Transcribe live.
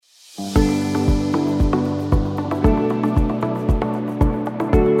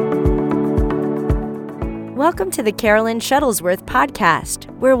Welcome to the Carolyn Shuttlesworth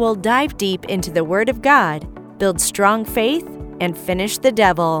podcast, where we'll dive deep into the Word of God, build strong faith, and finish the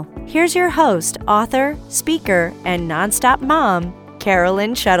devil. Here's your host, author, speaker, and nonstop mom,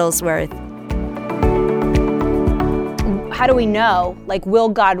 Carolyn Shuttlesworth. How do we know, will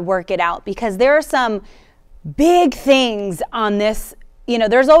God work it out? Because there are some big things on this,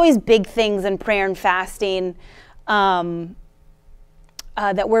 there's always big things in prayer and fasting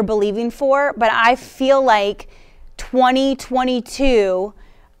that we're believing for, but I feel like 2022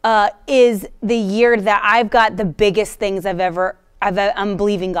 is the year that I've got the biggest things I'm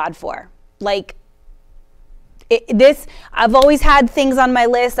believing God for. I've always had things on my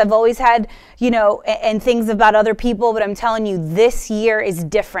list. I've always had, and things about other people, but I'm telling you, this year is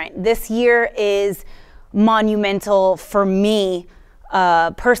different. This year is monumental for me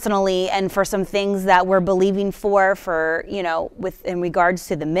personally, and for some things that we're believing for, in regards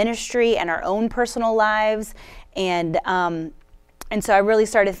to the ministry and our own personal lives. And so I really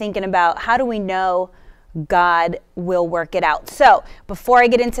started thinking about, how do we know God will work it out? So before I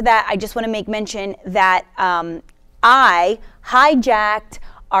get into that, I just want to make mention that I hijacked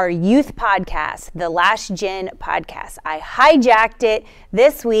our youth podcast, the Last Gen podcast. I hijacked it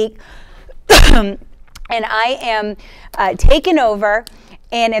this week. And I am taking over,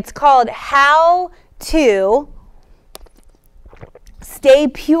 and it's called How to Stay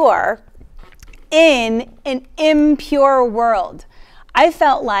Pure in an Impure World. I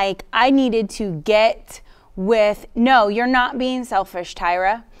felt like I needed to get with, no, you're not being selfish,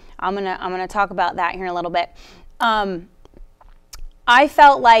 Tyra. I'm gonna talk about that here in a little bit. I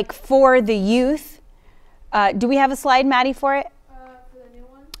felt like for the youth, do we have a slide, Maddie, for it? For the new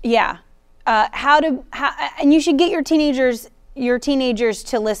one? Yeah. And you should get your teenagers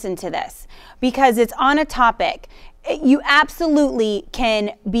to listen to this, because it's on a topic. You absolutely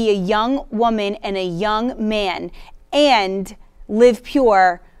can be a young woman and a young man and live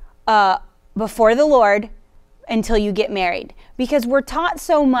pure before the Lord until you get married, because we're taught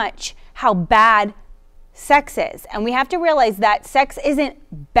so much how bad sex is, and we have to realize that sex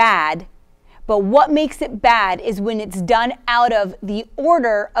isn't bad. But what makes it bad is when it's done out of the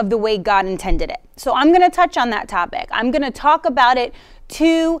order of the way God intended it. So I'm going to touch on that topic. I'm going to talk about it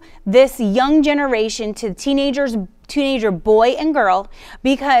to this young generation, to teenager boy and girl,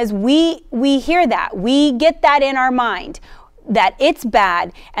 because we hear that. We get that in our mind, that it's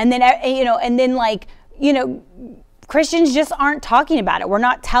bad. And then, Christians just aren't talking about it. We're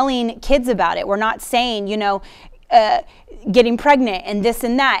not telling kids about it. We're not saying, getting pregnant and this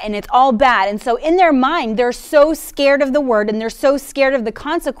and that, and it's all bad. And so in their mind, they're so scared of the word, and they're so scared of the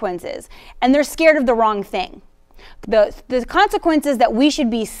consequences, and they're scared of the wrong thing. The consequences that we should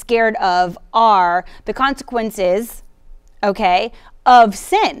be scared of are the consequences, of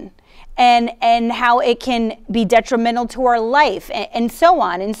sin, and how it can be detrimental to our life, and so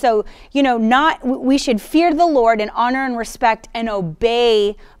on. And so, we should fear the Lord and honor and respect and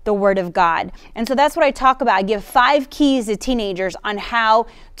obey the word of God. And so that's what I talk about. I give 5 keys to teenagers on how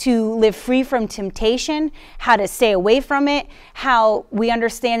to live free from temptation, how to stay away from it, how we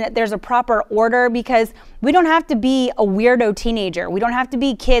understand that there's a proper order, because we don't have to be a weirdo teenager. We don't have to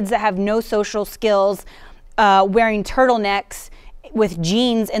be kids that have no social skills, wearing turtlenecks with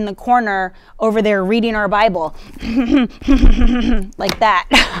jeans in the corner over there reading our Bible. Like that.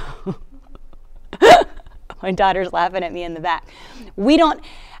 My daughter's laughing at me in the back.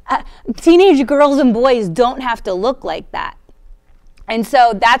 Teenage girls and boys don't have to look like that. And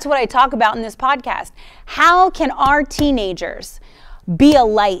so that's what I talk about in this podcast. How can our teenagers be a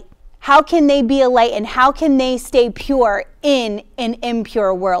light? How can they be a light, and how can they stay pure in an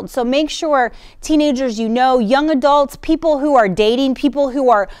impure world? So make sure, teenagers, young adults, people who are dating, people who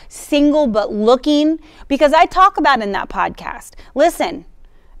are single but looking, because I talk about in that podcast. Listen,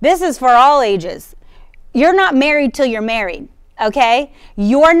 this is for all ages. You're not married till you're married, okay?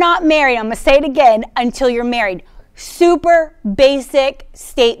 You're not married, I'm going to say it again, until you're married. Super basic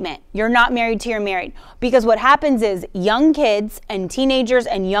statement. You're not married till you're married. Because what happens is young kids and teenagers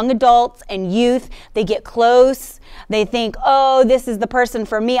and young adults and youth, they get close. They think, oh, this is the person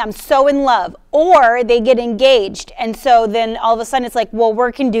for me. I'm so in love. Or they get engaged. And so then all of a sudden it's like, well,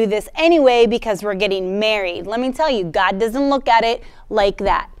 we can do this anyway because we're getting married. Let me tell you, God doesn't look at it like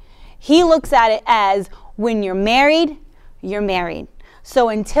that. He looks at it as, when you're married, you're married. So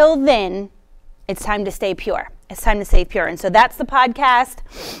until then, it's time to stay pure. It's time to stay pure. And so that's the podcast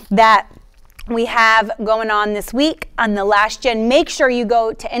that we have going on this week on the Last Gen. Make sure you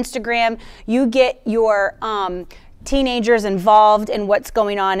go to Instagram. You get your teenagers involved in what's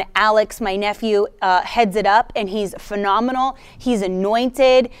going on. Alex, my nephew, heads it up, and he's phenomenal. He's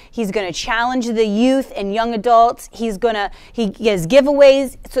anointed. He's going to challenge the youth and young adults. He has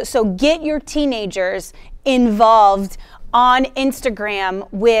giveaways. So get your teenagers involved on Instagram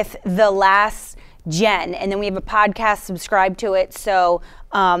with The Last Gen. And then we have a podcast, subscribe to it. So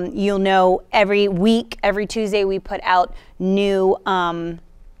you'll know every week, every Tuesday, we put out new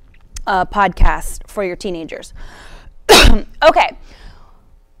podcasts for your teenagers. Okay.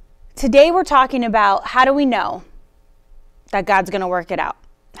 Today we're talking about how do we know that God's going to work it out?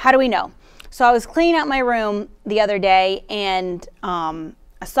 How do we know? So I was cleaning out my room the other day, and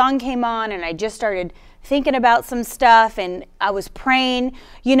a song came on, and I just started thinking about some stuff, and I was praying.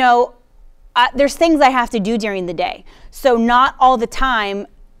 You know, there's things I have to do during the day. So not all the time,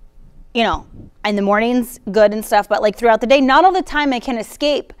 you know, in the mornings, good and stuff, but like throughout the day, not all the time I can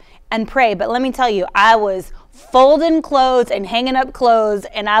escape and pray. But let me tell you, I was folding clothes and hanging up clothes,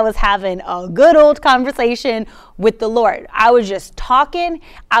 and I was having a good old conversation with the Lord. I was just talking.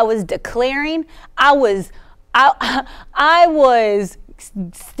 I was declaring. I was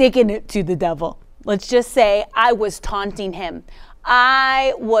sticking it to the devil. Let's just say I was taunting him.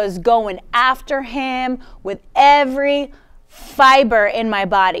 I was going after him with every fiber in my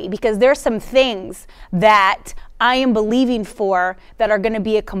body, because there's some things that I am believing for that are going to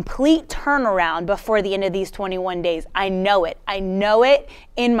be a complete turnaround before the end of these 21 days. I know it. I know it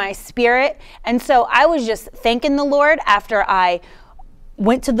in my spirit. And so I was just thanking the Lord after I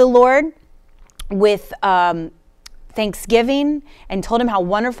went to the Lord with thanksgiving and told him how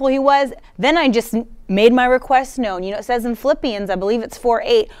wonderful he was. Then I just made my request known. You know, it says in Philippians, I believe it's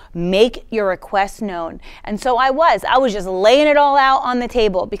 4:8, make your request known. And so I was just laying it all out on the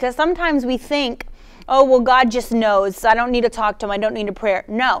table, because sometimes we think, oh, well, God just knows, so I don't need to talk to him, I don't need a prayer.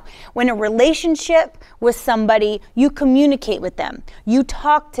 No, when a relationship with somebody, you communicate with them, you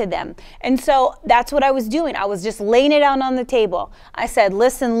talk to them. And so that's what I was doing. I was just laying it out on the table. I said,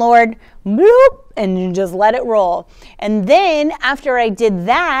 listen, Lord, bloop, and you just let it roll. And then after I did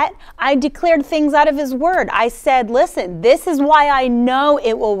that, I declared things out of his word. I said, listen, this is why I know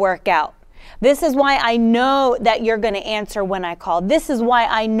it will work out. This is why I know that you're going to answer when I call. This is why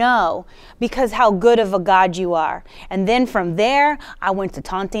I know, because how good of a God you are. And then from there, I went to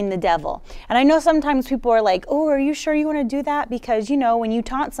taunting the devil. And I know sometimes people are like, oh, are you sure you want to do that? Because, you know, when you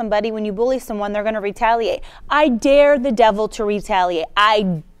taunt somebody, when you bully someone, they're going to retaliate. I dare the devil to retaliate.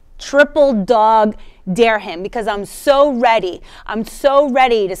 I triple dog dare him, because I'm so ready. I'm so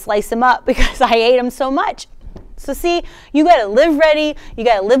ready to slice him up because I hate him so much. So see, you got to live ready, you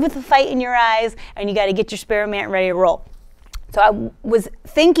got to live with the fight in your eyes, and you got to get your spirit man ready to roll. So I was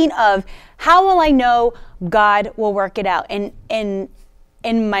thinking of, how will I know God will work it out? And in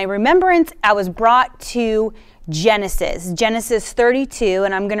my remembrance, I was brought to Genesis 32,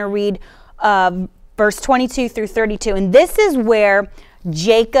 and I'm going to read verse 22 through 32. And this is where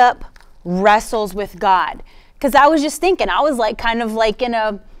Jacob wrestles with God. Because I was just thinking, I was like kind of like in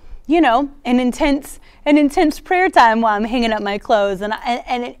a, you know, an intense prayer time while I'm hanging up my clothes.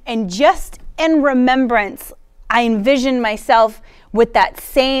 And just in remembrance, I envisioned myself with that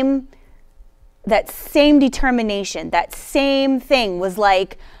same determination, that same thing was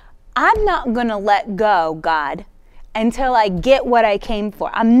like, I'm not going to let go, God, until I get what I came for.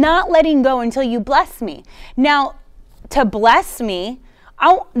 I'm not letting go until you bless me. Now, to bless me,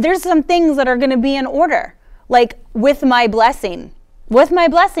 there's some things that are going to be in order, like with my blessing.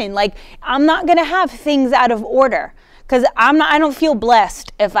 Like, I'm not going to have things out of order, because I don't feel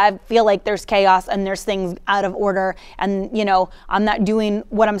blessed if I feel like there's chaos and there's things out of order, and, you know, I'm not doing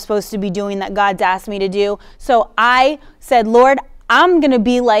what I'm supposed to be doing that God's asked me to do. So I said, Lord, I'm going to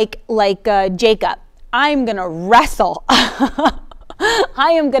be like Jacob. I'm going to wrestle.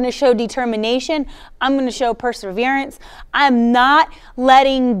 I am going to show determination. I'm going to show perseverance. I'm not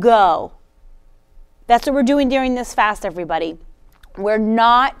letting go. That's what we're doing during this fast, everybody. We're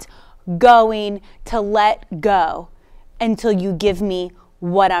not going to let go until you give me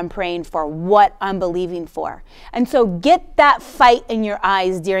what I'm praying for, what I'm believing for. And so get that fight in your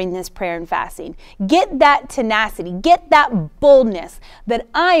eyes during this prayer and fasting. Get that tenacity, get that boldness that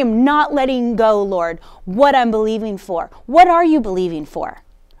I am not letting go, Lord, what I'm believing for. What are you believing for?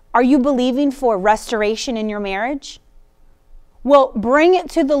 Are you believing for restoration in your marriage? Well, bring it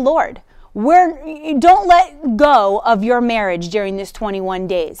to the Lord. Don't let go of your marriage during this 21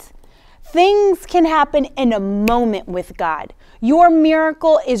 days. Things can happen in a moment with God. Your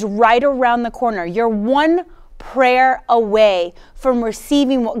miracle is right around the corner. You're one prayer away from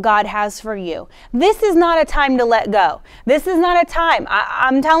receiving what God has for you. This is not a time to let go. This is not a time.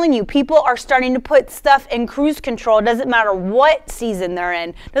 I'm telling you, people are starting to put stuff in cruise control. It doesn't matter what season they're in.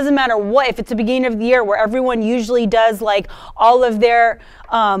 It doesn't matter what, if it's the beginning of the year where everyone usually does like all of their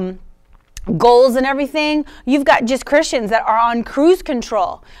goals and everything. You've got just Christians that are on cruise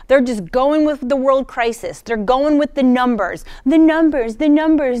control. They're just going with the world crisis. They're going with the numbers. The numbers. They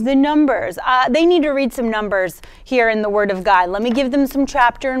need to read some numbers here in the Word of God. Let me give them some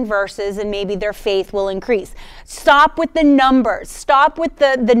chapter and verses, and maybe their faith will increase. Stop with the numbers. Stop with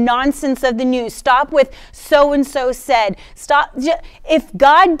the nonsense of the news. Stop with so-and-so said. Stop. If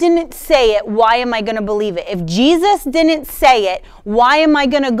God didn't say it, why am I going to believe it? If Jesus didn't say it, why am I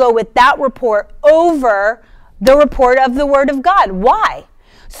going to go with that report over the report of the Word of God? Why?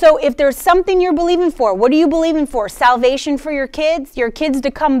 So if there's something you're believing for, what are you believing for? Salvation for your kids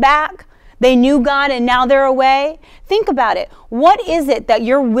to come back? They knew God and now they're away? Think about it. What is it that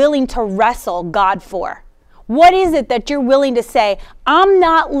you're willing to wrestle God for? What is it that you're willing to say, I'm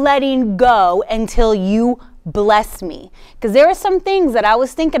not letting go until you bless me? Because there are some things that I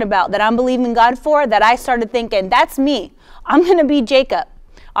was thinking about that I'm believing God for that I started thinking, that's me. I'm going to be Jacob.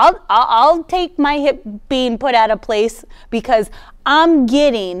 I'll take my hip being put out of place because I'm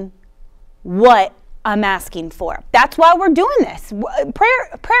getting what I'm asking for. That's why we're doing this.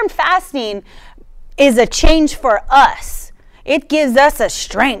 Prayer and fasting is a change for us. It gives us a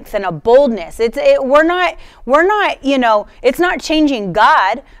strength and a boldness. We're not, it's not changing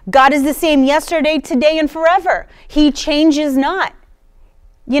God. God is the same yesterday, today, and forever. He changes not.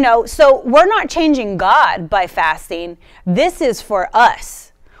 So we're not changing God by fasting. This is for us.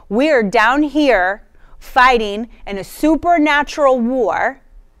 We are down here fighting in a supernatural war.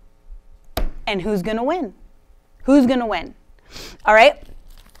 And who's going to win? Who's going to win? All right.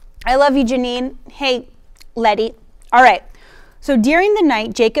 I love you, Janine. Hey, Letty. All right. So during the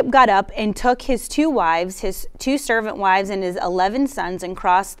night, Jacob got up and took his 2 wives, his 2 servant wives, and his 11 sons and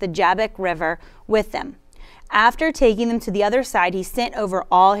crossed the Jabbok River with them. After taking them to the other side, he sent over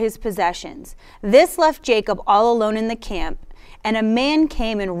all his possessions. This left Jacob all alone in the camp, and a man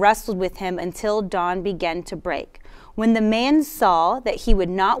came and wrestled with him until dawn began to break. When the man saw that he would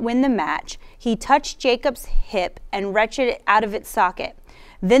not win the match, he touched Jacob's hip and wrenched it out of its socket.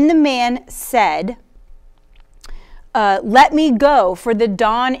 Then the man said, let me go, for the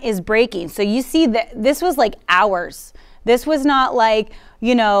dawn is breaking. So you see that this was like hours. This was not like,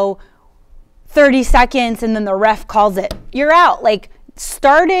 30 seconds and then the ref calls it. You're out. Like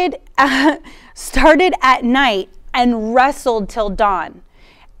started at night and wrestled till dawn.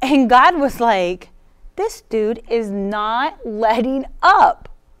 And God was like, this dude is not letting up.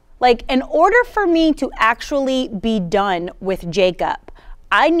 Like, in order for me to actually be done with Jacob,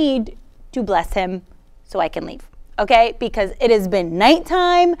 I need to bless him so I can leave. Okay? Because it has been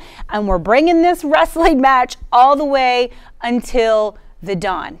nighttime and we're bringing this wrestling match all the way until the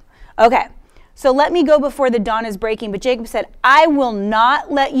dawn. Okay. So let me go before the dawn is breaking. But Jacob said, I will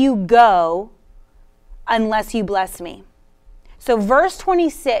not let you go unless you bless me. So verse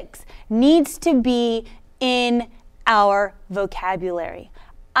 26 needs to be in our vocabulary.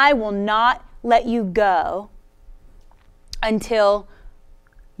 I will not let you go until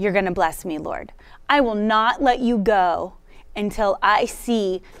you're going to bless me, Lord. I will not let you go until I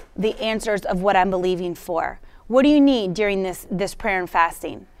see the answers of what I'm believing for. What do you need during this prayer and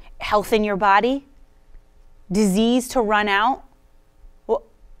fasting? Health in your body? Disease to run out?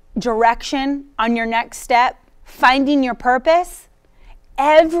 Direction on your next step? Finding your purpose?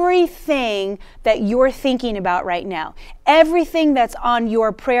 Everything that you're thinking about right now, everything that's on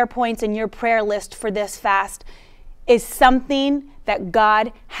your prayer points and your prayer list for this fast is something that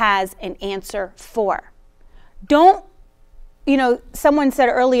God has an answer for. Don't, someone said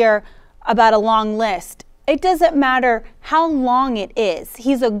earlier about a long list. It doesn't matter how long it is.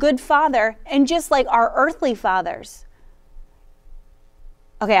 He's a good father, and just like our earthly fathers.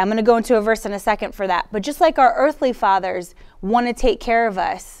 Okay, I'm going to go into a verse in a second for that. But just like our earthly fathers want to take care of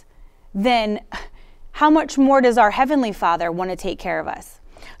us, then how much more does our heavenly Father want to take care of us?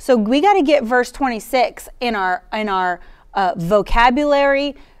 So we got to get verse 26 in our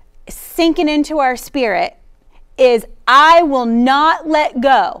vocabulary, sinking into our spirit, is I will not let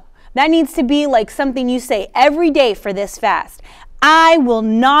go. That needs to be like something you say every day for this fast. I will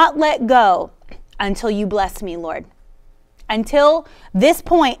not let go until you bless me, Lord. Until this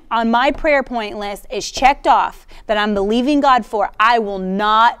point on my prayer point list is checked off that I'm believing God for, I will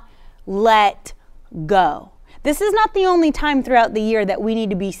not let go. This is not the only time throughout the year that we need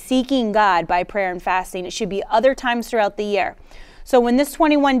to be seeking God by prayer and fasting. It should be other times throughout the year. So when this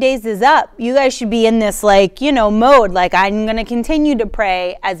 21 days is up, you guys should be in this mode. Like, I'm going to continue to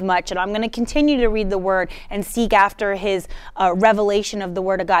pray as much, and I'm going to continue to read the word and seek after his revelation of the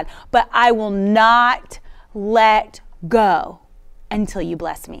word of God. But I will not let go until you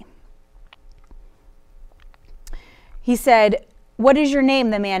bless me. He said, "What is your name?"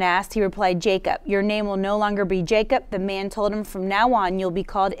 the man asked. He replied, "Jacob." "Your name will no longer be Jacob." The man told him, "From now on, you'll be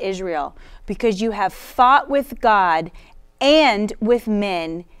called Israel, because you have fought with God and with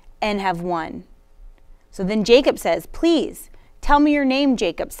men and have won." So then Jacob says, "Please, tell me your name,"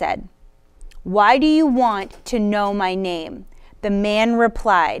 Jacob said. "Why do you want to know my name?" The man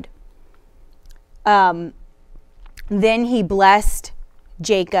replied. Then he blessed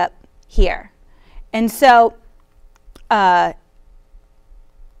Jacob here. And so, hold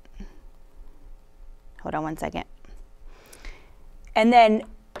on one second. And then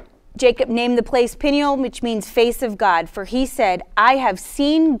Jacob named the place Peniel, which means face of God, for he said, "I have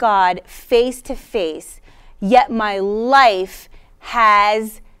seen God face to face, yet my life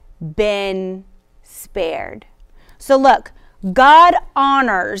has been spared." So look, God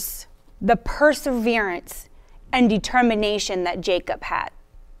honors the perseverance and determination that Jacob had.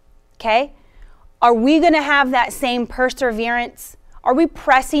 Okay? Are we going to have that same perseverance? Are we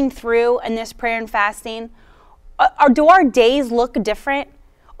pressing through in this prayer and fasting? Do our days look different?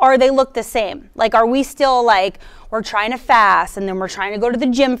 Or they look the same? Like, are we still like, we're trying to fast, and then we're trying to go to the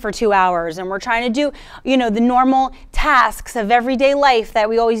gym for 2 hours, and we're trying to do, the normal tasks of everyday life that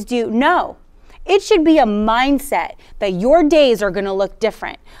we always do? No. It should be a mindset that your days are going to look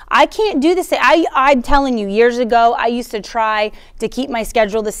different. I can't do the same. I'm telling you, years ago, I used to try to keep my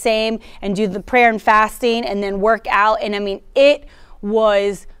schedule the same and do the prayer and fasting and then work out. And it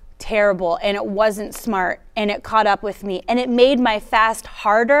was terrible, and it wasn't smart, and it caught up with me, and it made my fast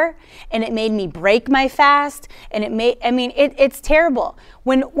harder, and it made me break my fast, and it's terrible.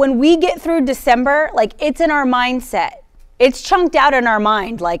 When we get through December, like, it's in our mindset. It's chunked out in our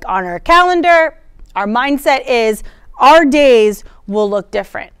mind, like on our calendar. Our mindset is our days will look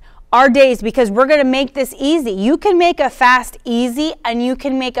different. Our days, because we're going to make this easy. You can make a fast easy, and you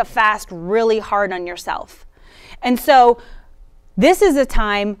can make a fast really hard on yourself. And so this is a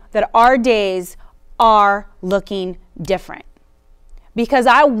time that our days are looking different, because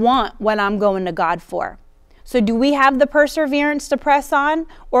I want what I'm going to God for. So do we have the perseverance to press on,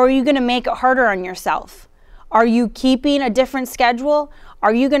 or are you going to make it harder on yourself? Are you keeping a different schedule?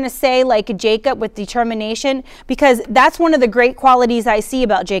 Are you going to say, like Jacob, with determination? Because that's one of the great qualities I see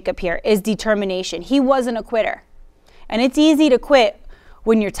about Jacob here is determination. He wasn't a quitter. And it's easy to quit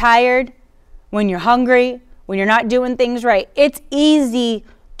when you're tired, when you're hungry, when you're not doing things right. It's easy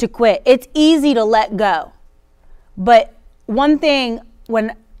to quit. It's easy to let go. But one thing,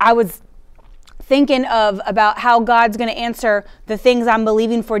 when I was thinking about how God's going to answer the things I'm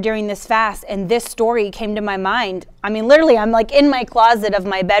believing for during this fast, and this story came to my mind. Literally, I'm like in my closet of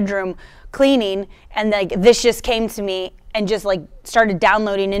my bedroom cleaning, and like this just came to me and just like started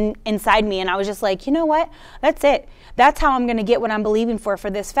downloading inside me, and I was just like, you know what? That's it. That's how I'm going to get what I'm believing for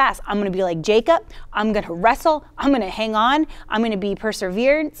this fast. I'm going to be like Jacob. I'm going to wrestle. I'm going to hang on. I'm going to be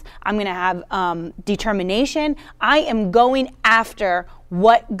perseverance. I'm going to have determination. I am going after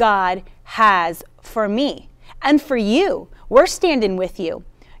what God has for me and for you. We're standing with you.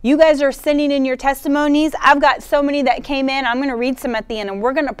 You guys are sending in your testimonies. I've got so many that came in. I'm going to read some at the end, and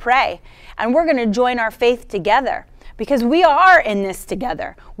we're going to pray, and we're going to join our faith together, because we are in this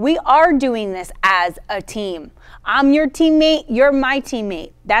together. We are doing this as a team. I'm your teammate. You're my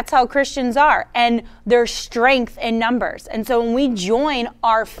teammate. That's how Christians are. And there's strength in numbers. And so when we join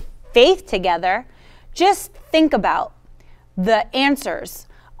our faith together, just think about the answers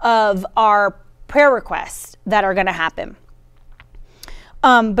of our prayer requests that are going to happen.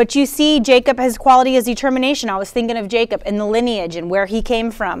 But you see, Jacob has quality as determination. I was thinking of Jacob and the lineage and where he came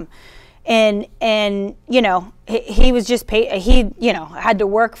from. And he was just had to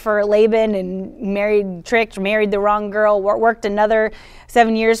work for Laban and married the wrong girl, worked another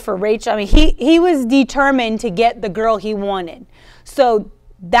 7 years for Rachel. He was determined to get the girl he wanted. So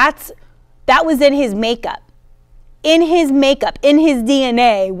that was in his makeup. In his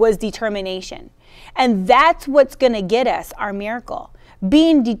DNA was determination. And that's what's going to get us our miracle.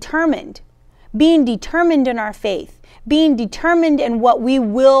 Being determined in our faith. Being determined in what we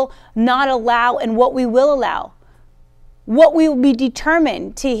will not allow and what we will allow. What we will be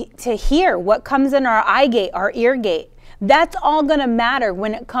determined to hear, what comes in our eye gate, our ear gate. That's all going to matter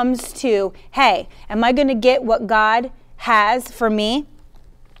when it comes to, hey, am I going to get what God has for me?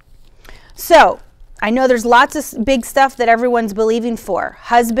 So, I know there's lots of big stuff that everyone's believing for.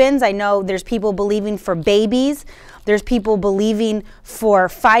 Husbands, I know there's people believing for babies. There's people believing for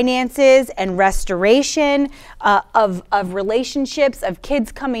finances and restoration of relationships, of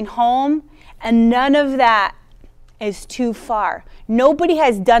kids coming home. And none of that is too far. Nobody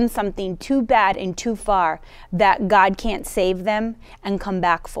has done something too bad and too far that God can't save them and come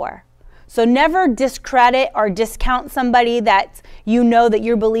back for. So never discredit or discount somebody that you know that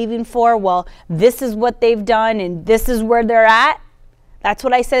you're believing for. Well, this is what they've done and this is where they're at. That's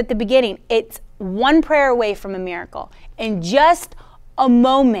what I said at the beginning. It's one prayer away from a miracle. In just a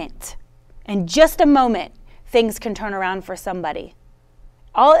moment, things can turn around for somebody.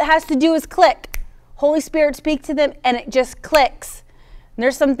 All it has to do is click. Holy Spirit speak to them and it just clicks. And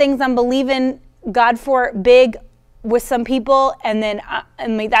there's some things I'm believing God for big with some people, and then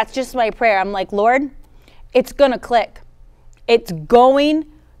that's just my prayer. I'm like, Lord, it's going to click. It's going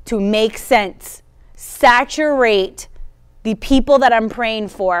to make sense. Saturate the people that I'm praying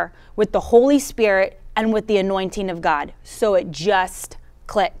for with the Holy Spirit and with the anointing of God, so it just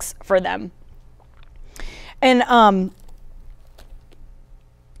clicks for them. And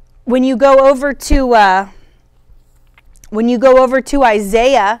when you go over to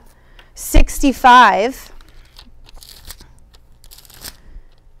Isaiah 65.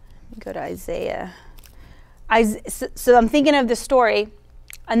 Go to Isaiah. So I'm thinking of the story,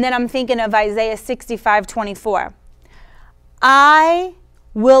 and then I'm thinking of Isaiah 65:24. I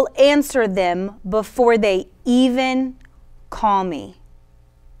will answer them before they even call me.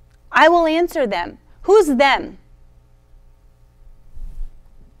 I will answer them. Who's them?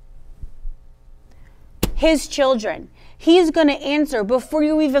 His children. He's going to answer before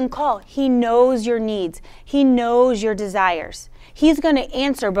you even call. He knows your needs. He knows your desires. He's going to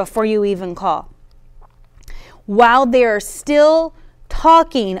answer before you even call. While they're still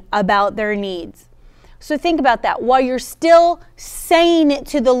talking about their needs. So think about that. While you're still saying it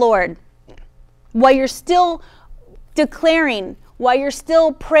to the Lord, while you're still declaring, while you're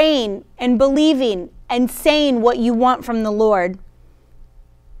still praying and believing and saying what you want from the Lord,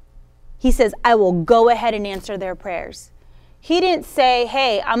 He says, I will go ahead and answer their prayers. He didn't say,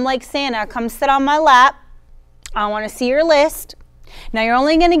 hey, I'm like Santa, come sit on my lap. I want to see your list. Now, you're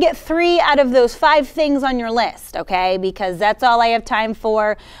only going to get 3 out of those 5 things on your list, okay? Because that's all I have time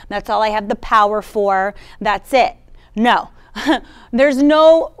for. That's all I have the power for. That's it. No. There's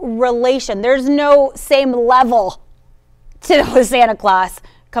no relation. There's no same level to Santa Claus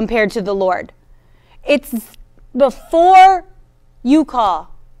compared to the Lord. It's before you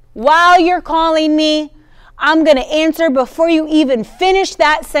call. While you're calling me, I'm going to answer before you even finish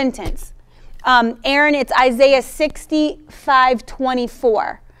that sentence. Aaron, it's Isaiah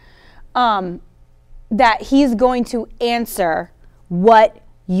 65:24. That He's going to answer what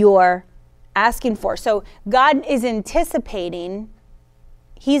you're asking for. So God is anticipating,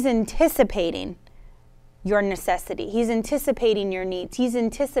 He's anticipating your necessity. He's anticipating your needs. He's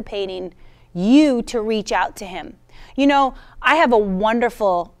anticipating you to reach out to Him. You know, I have a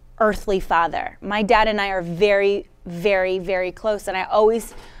wonderful earthly father. My dad and I are very, very, very close. And I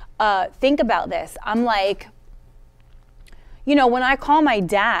always think about this. I'm like, you know, when I call my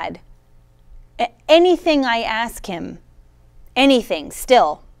dad, anything I ask him, anything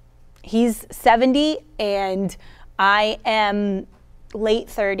still, he's 70 and I am late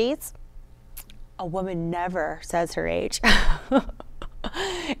 30s. A woman never says her age.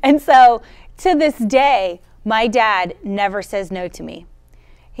 And so to this day, my dad never says no to me.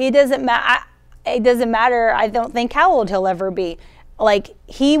 It doesn't matter, I don't think, how old he'll ever be. Like,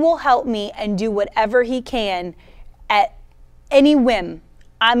 he will help me and do whatever he can at any whim.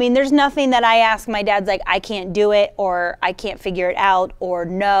 I mean, there's nothing that I ask my dad's like, I can't do it, or I can't figure it out, or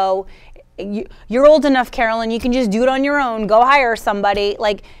no. You're old enough, Carolyn, you can just do it on your own. Go hire somebody.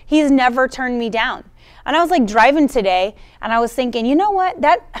 Like, he's never turned me down. And I was like driving today, and I was thinking, you know what?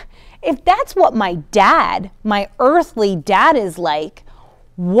 If that's what my dad, my earthly dad is like,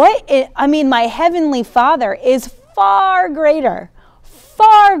 my heavenly Father is far greater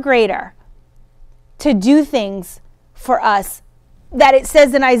to do things for us, that it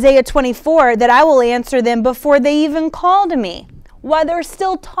says in Isaiah 24 that I will answer them before they even call to me, while they're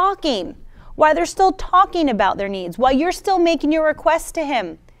still talking about their needs, while you're still making your request to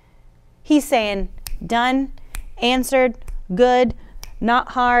Him. He's saying, done, answered, good,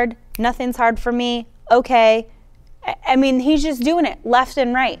 not hard, nothing's hard for me, okay. I mean, He's just doing it left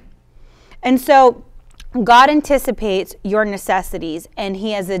and right. And so God anticipates your necessities, and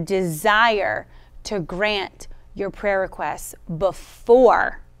He has a desire to grant your prayer requests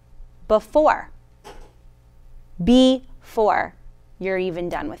before you're even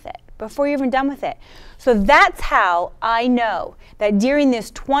done with it, before you're even done with it. So that's how I know that during this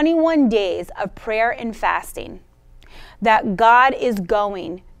 21 days of prayer and fasting, that God is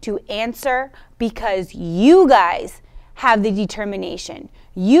going to answer, because you guys have the determination.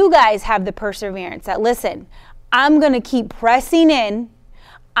 You guys have the perseverance that, listen, I'm going to keep pressing in.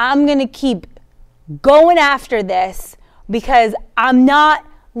 I'm going to keep going after this, because I'm not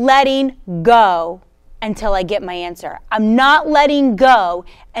letting go until I get my answer. I'm not letting go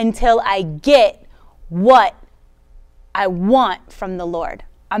until I get what I want from the Lord.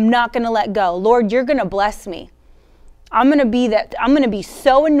 I'm not going to let go. Lord, you're going to bless me. I'm going to be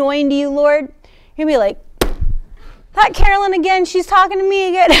so annoying to you, Lord. You're going to be like, that Carolyn again, she's talking to me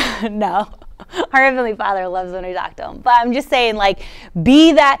again. No. Our Heavenly Father loves when we talk to him. But I'm just saying, like,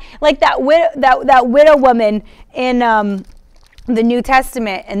 be that, like that widow woman in the New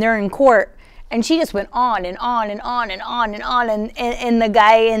Testament, and they're in court, and she just went on and on and on and on and on, and the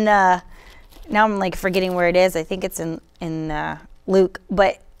guy in now I'm like forgetting where it is. I think it's in Luke,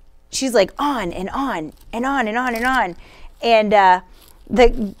 but she's like on and on and on and on and on, and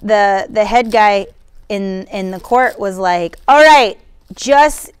the head guy in the court was like, all right,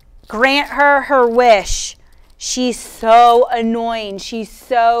 just grant her wish. She's so annoying. She's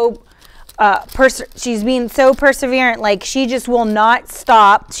so she's being so perseverant. Like, she just will not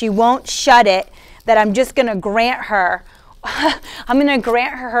stop. She won't shut it. That I'm just going to grant her. I'm going to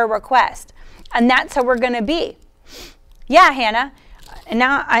grant her request, and that's how we're going to be. Yeah, Hannah. And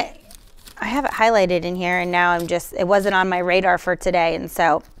now I have it highlighted in here, and now it wasn't on my radar for today, and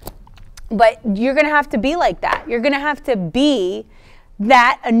so. But you're going to have to be like that. You're going to have to be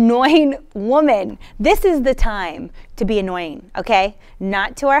that annoying woman. This is the time to be annoying, okay?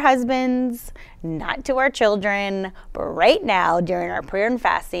 Not to our husbands, not to our children, but right now during our prayer and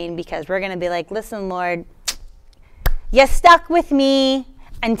fasting, because we're going to be like, listen, Lord, you stuck with me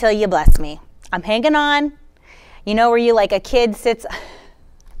until you bless me. I'm hanging on. You know, where you like a kid sits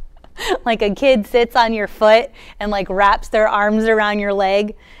on your foot and like wraps their arms around your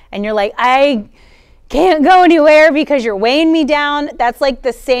leg, and you're like, I can't go anywhere because you're weighing me down. That's like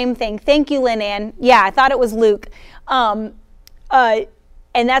the same thing. Thank you, Lynn Ann. Yeah, I thought it was Luke. And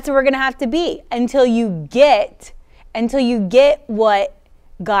that's what we're going to have to be until you get what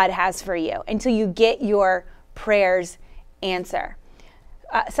God has for you, until you get your prayers answer.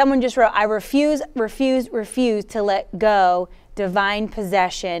 Someone just wrote, I refuse to let go divine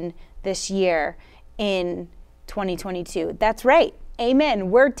possession this year in 2022. That's right.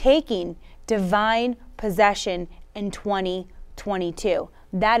 Amen. We're taking divine possession in 2022.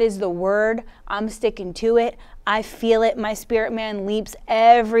 That is the word. I'm sticking to it. I feel it. My spirit man leaps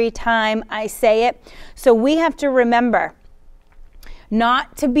every time I say it. So we have to remember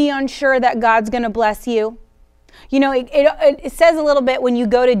not to be unsure that God's going to bless you. You know, it says a little bit when you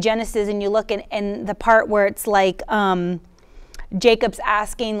go to Genesis and you look in the part where it's like Jacob's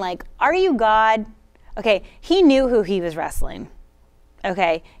asking, like, are you God? Okay, he knew who he was wrestling.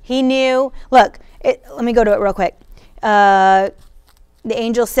 Okay, he knew. Look, let me go to it real quick. The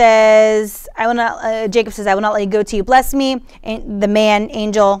angel says, "I will not." Jacob says, "I will not let you go till you bless me." And the man,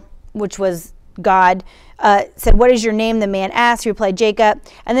 angel, which was God, said, "What is your name?" The man asked. He replied, "Jacob."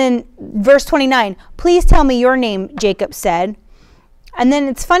 And then verse 29, "Please tell me your name," Jacob said. And then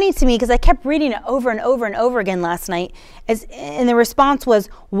it's funny to me because I kept reading it over and over and over again last night. And the response was,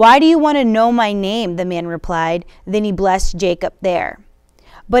 "Why do you want to know my name?" The man replied. Then he blessed Jacob there.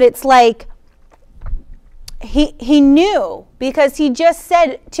 But it's like he knew, because he just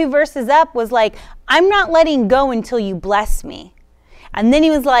said 2 verses up was like, I'm not letting go until you bless me. And then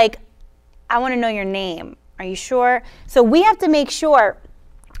he was like, I want to know your name. Are you sure? So we have to make sure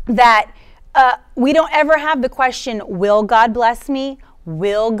that we don't ever have the question, will God bless me?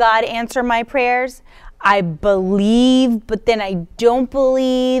 Will God answer my prayers? I believe, but then I don't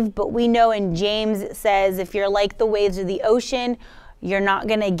believe. But we know in James it says, if you're like the waves of the ocean, you're not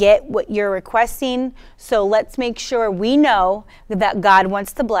going to get what you're requesting. So let's make sure we know that God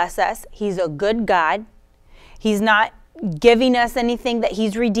wants to bless us. He's a good God. He's not giving us anything that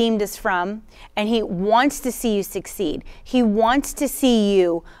he's redeemed us from. And he wants to see you succeed. He wants to see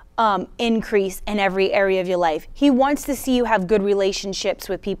you increase in every area of your life. He wants to see you have good relationships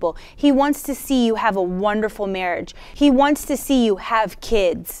with people. He wants to see you have a wonderful marriage. He wants to see you have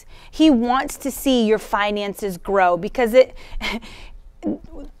kids. He wants to see your finances grow, because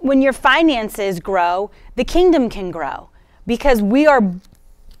when your finances grow, the kingdom can grow, because we're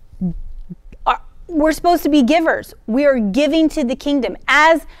supposed to be givers. We are giving to the kingdom.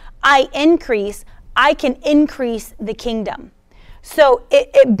 As I increase, I can increase the kingdom. So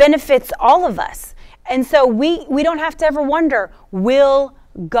it benefits all of us. And so we don't have to ever wonder, will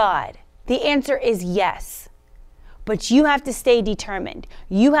God? The answer is yes. But you have to stay determined.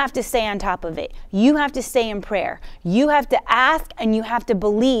 You have to stay on top of it. You have to stay in prayer. You have to ask and you have to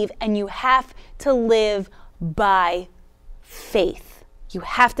believe and you have to live by faith. You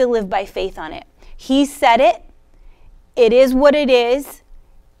have to live by faith on it. He said it. It is what it is.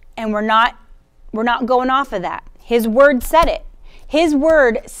 And we're not going off of that. His word said it. His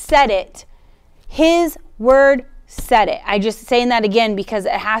word said it. His word said it. I just saying that again because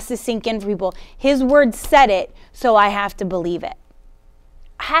it has to sink in for people. His word said it, so I have to believe it.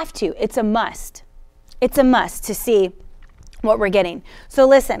 I have to. It's a must. It's a must to see what we're getting. So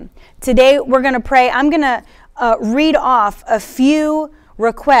listen, today we're going to pray. I'm going to read off a few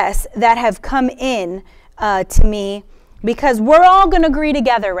requests that have come in to me because we're all going to agree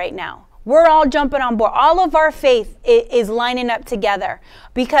together right now. We're all jumping on board. All of our faith is lining up together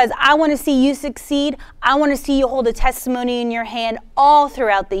because I want to see you succeed. I want to see you hold a testimony in your hand all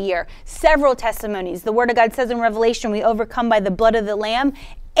throughout the year. Several testimonies. The Word of God says in Revelation, we overcome by the blood of the Lamb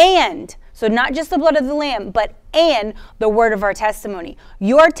and, so not just the blood of the Lamb, but and the word of our testimony.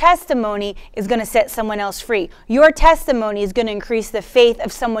 Your testimony is going to set someone else free. Your testimony is going to increase the faith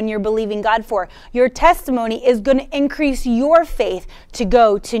of someone you're believing God for. Your testimony is going to increase your faith to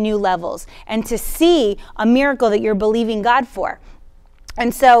go to new levels and to see a miracle that you're believing God for.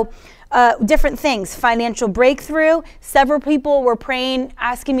 And so, different things, financial breakthrough. Several people were praying,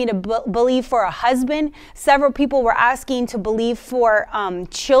 asking me to believe for a husband. Several people were asking to believe for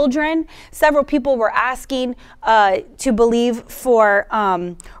children. Several people were asking to believe for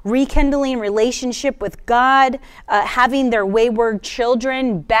rekindling relationship with God, having their wayward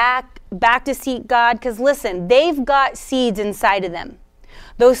children back to seek God. Because listen, they've got seeds inside of them.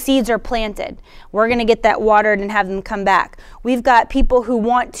 Those seeds are planted. We're going to get that watered and have them come back. We've got people who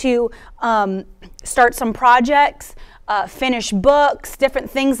want to start some projects, finish books,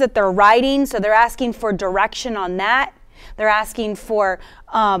 different things that they're writing. So they're asking for direction on that. They're asking for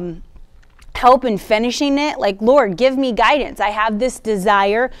help in finishing it. Like, Lord, give me guidance. I have this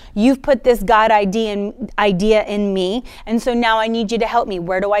desire. You've put this God idea in me. And so now I need you to help me.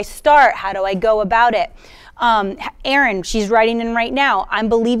 Where do I start? How do I go about it? Erin, she's writing in right now, I'm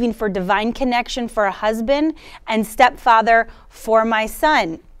believing for divine connection for a husband and stepfather for my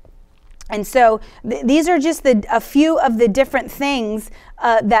son. And so these are just a few of the different things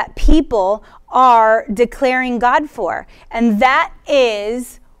that people are declaring God for. And that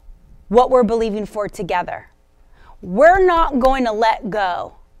is what we're believing for together. We're not going to let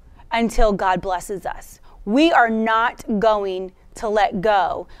go until God blesses us. We are not going to let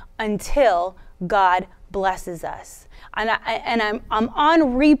go until God blesses us. And I'm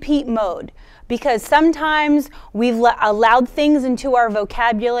on repeat mode because sometimes we've allowed things into our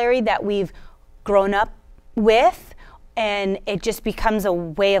vocabulary that we've grown up with and it just becomes a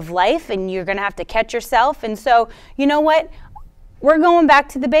way of life and you're going to have to catch yourself. And so, you know what? We're going back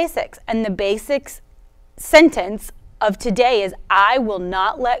to the basics. And the basics sentence of today is, I will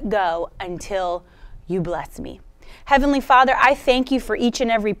not let go until you bless me. Heavenly Father, I thank you for each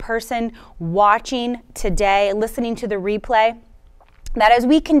and every person watching today, listening to the replay, that as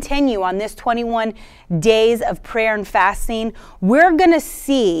we continue on this 21 days of prayer and fasting, we're going to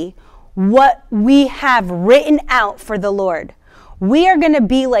see what we have written out for the Lord. We are going to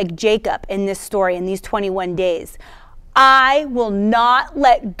be like Jacob in this story in these 21 days. I will not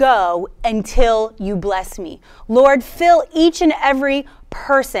let go until you bless me. Lord, fill each and every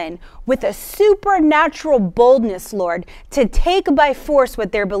person with a supernatural boldness, Lord, to take by force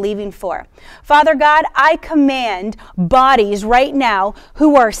what they're believing for. Father God, I command bodies right now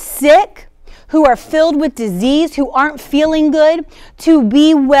who are sick, who are filled with disease, who aren't feeling good, to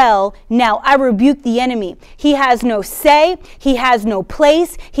be well now. I rebuke the enemy. He has no say, he has no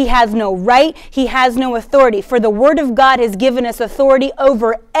place, he has no right, he has no authority. For the Word of God has given us authority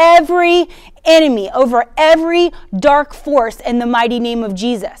over every enemy, over every dark force in the mighty name of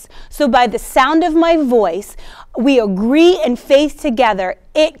Jesus. So by the sound of my voice, we agree in faith together.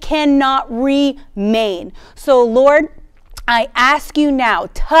 It cannot remain. So Lord, I ask you now,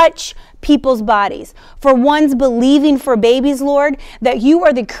 touch people's bodies. For ones believing for babies, Lord, that you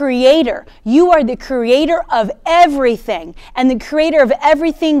are the creator. You are the creator of everything and the creator of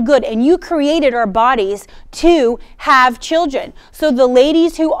everything good. And you created our bodies to have children. So the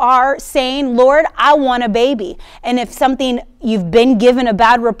ladies who are saying, Lord, I want a baby. And if something you've been given a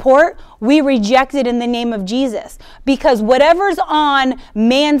bad report, we reject it in the name of Jesus, because whatever's on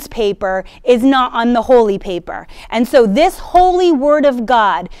man's paper is not on the holy paper. And so this holy word of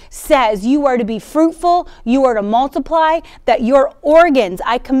God says you are to be fruitful, you are to multiply, that your organs,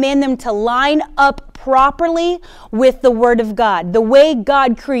 I command them to line up properly with the word of God. The way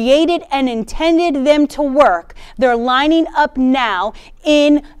God created and intended them to work, they're lining up now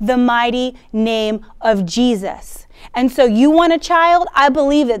in the mighty name of Jesus. And so you want a child? I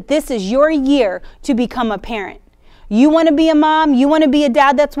believe that this is your year to become a parent. You want to be a mom, you want to be a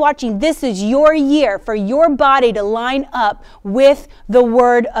dad that's watching, this is your year for your body to line up with the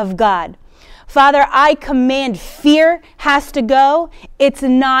word of God. Father, I command fear has to go. It's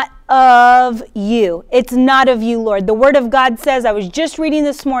not of you. It's not of you, Lord. The word of God says, I was just reading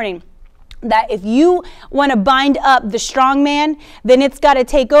this morning, that if you want to bind up the strong man, then it's got to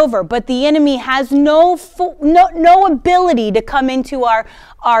take over. But the enemy has no ability to come into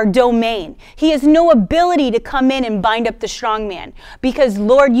our domain. He has no ability to come in and bind up the strong man, because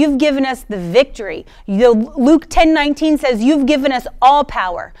Lord, you've given us the victory. Luke 10:19 says you've given us all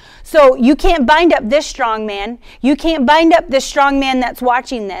power. So you can't bind up this strong man. You can't bind up this strong man that's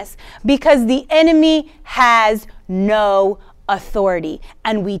watching this, because the enemy has no authority,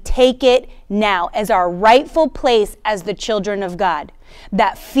 and we take it now as our rightful place as the children of God.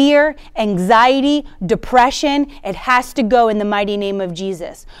 That fear, anxiety, depression, it has to go in the mighty name of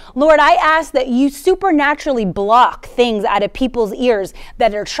Jesus. Lord, I ask that you supernaturally block things out of people's ears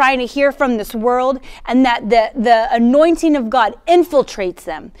that are trying to hear from this world, and that the anointing of God infiltrates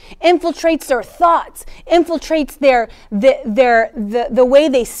them, infiltrates their thoughts, infiltrates the way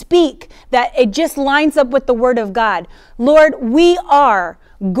they speak, that it just lines up with the word of God. Lord, we are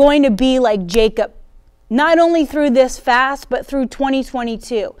going to be like Jacob, not only through this fast, but through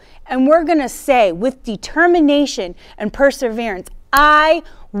 2022. And we're going to say with determination and perseverance, I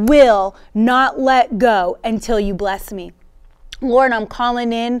will not let go until you bless me. Lord, I'm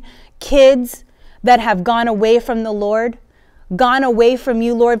calling in kids that have gone away from the Lord, gone away from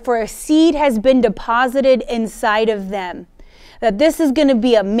you, Lord, for a seed has been deposited inside of them. That this is going to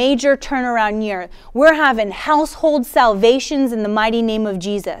be a major turnaround year. We're having household salvations in the mighty name of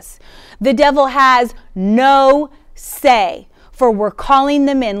Jesus. The devil has no say, for we're calling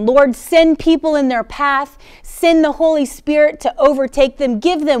them in. Lord, send people in their path. Send the Holy Spirit to overtake them.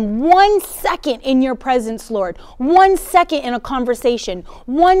 Give them 1 second in your presence, Lord. 1 second in a conversation.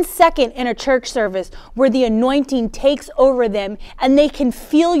 1 second in a church service where the anointing takes over them and they can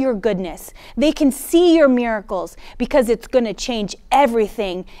feel your goodness. They can see your miracles, because it's going to change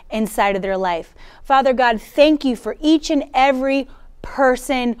everything inside of their life. Father God, thank you for each and every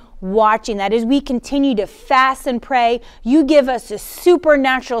person watching, that as we continue to fast and pray, you give us a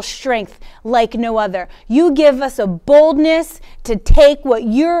supernatural strength like no other. You give us a boldness to take what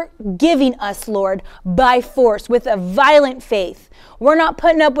you're giving us, Lord, by force with a violent faith. We're not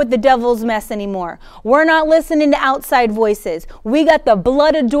putting up with the devil's mess anymore. We're not listening to outside voices. We got the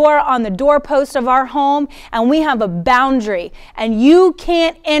blood door on the doorpost of our home, and we have a boundary, and you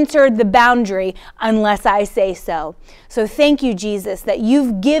can't enter the boundary unless I say so. So thank you, Jesus, that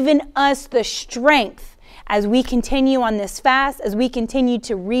you've given us the strength as we continue on this fast, as we continue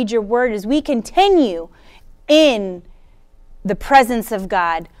to read your word, as we continue in the presence of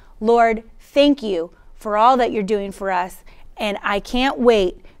God. Lord, thank you for all that you're doing for us. And I can't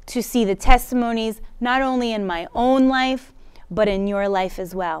wait to see the testimonies, not only in my own life, but in your life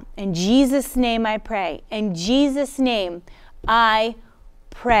as well. In Jesus' name I pray. In Jesus' name I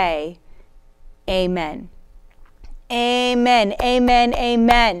pray. Amen. Amen. Amen.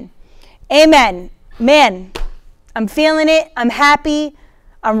 Amen. Amen. Man, I'm feeling it. I'm happy.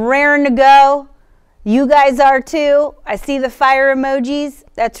 I'm raring to go. You guys are too. I see the fire emojis.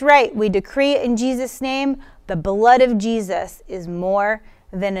 That's right. We decree it in Jesus' name. The blood of Jesus is more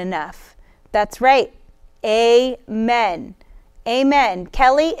than enough. That's right. Amen. Amen.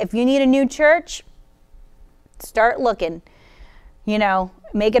 Kelly, if you need a new church, start looking.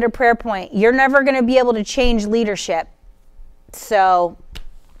 Make it a prayer point. You're never going to be able to change leadership. So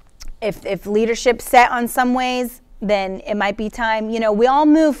if leadership's set on some ways, then it might be time. We all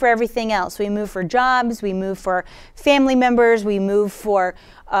move for everything else. We move for jobs. We move for family members. We move for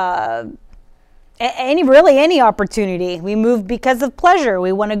any opportunity. We move because of pleasure.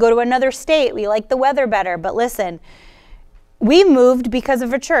 We want to go to another state. We like the weather better. But listen, we moved because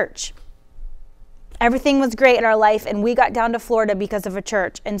of a church. Everything was great in our life, and we got down to Florida because of a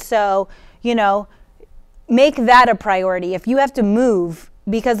church. And so, make that a priority. If you have to move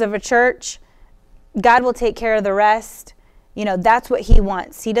because of a church, God will take care of the rest. That's what he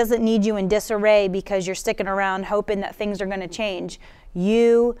wants. He doesn't need you in disarray because you're sticking around hoping that things are going to change.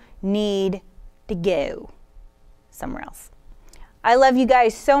 You need to go somewhere else. I love you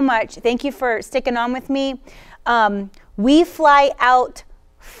guys so much. Thank you for sticking on with me. We fly out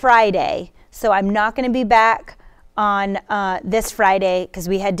Friday, so I'm not going to be back on this Friday because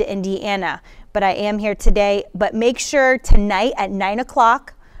we head to Indiana, but I am here today. But make sure tonight at 9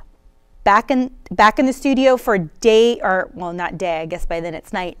 o'clock, back in the studio for not day, I guess by then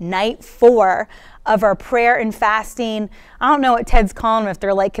it's night 4 of our prayer and fasting. I don't know what Ted's calling them, if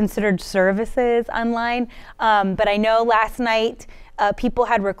they're like considered services online, but I know last night people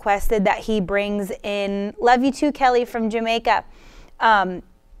had requested that he brings in, love you too, Kelly from Jamaica,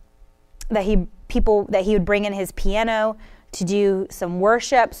 that he would bring in his piano to do some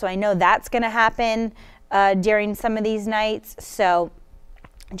worship. So I know that's going to happen during some of these nights. So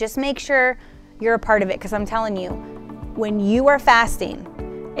just make sure you're a part of it, because I'm telling you, when you are fasting,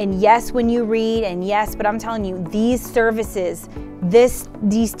 and yes, when you read, and yes, but I'm telling you, these services,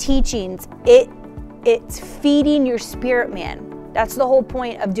 these teachings, it's feeding your spirit, man. That's the whole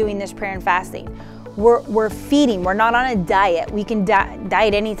point of doing this prayer and fasting. We're feeding. We're not on a diet. We can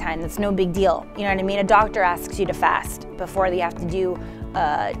diet anytime. That's no big deal. You know what I mean? A doctor asks you to fast before they have to do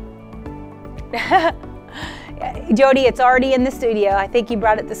Jody, it's already in the studio. I think he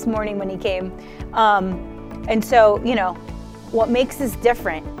brought it this morning when he came. And so, what makes us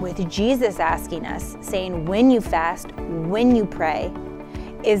different with Jesus asking us, saying when you fast, when you pray,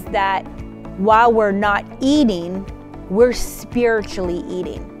 is that while we're not eating, we're spiritually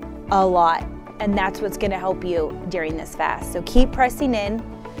eating a lot. And that's what's going to help you during this fast. So keep pressing in.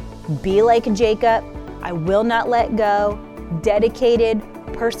 Be like Jacob. I will not let go. Dedicated.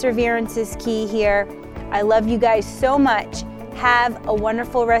 Perseverance is key here. I love you guys so much. Have a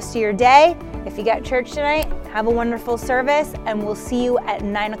wonderful rest of your day. If you got church tonight, have a wonderful service, and we'll see you at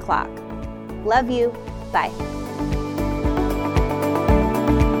 9 o'clock. Love you. Bye.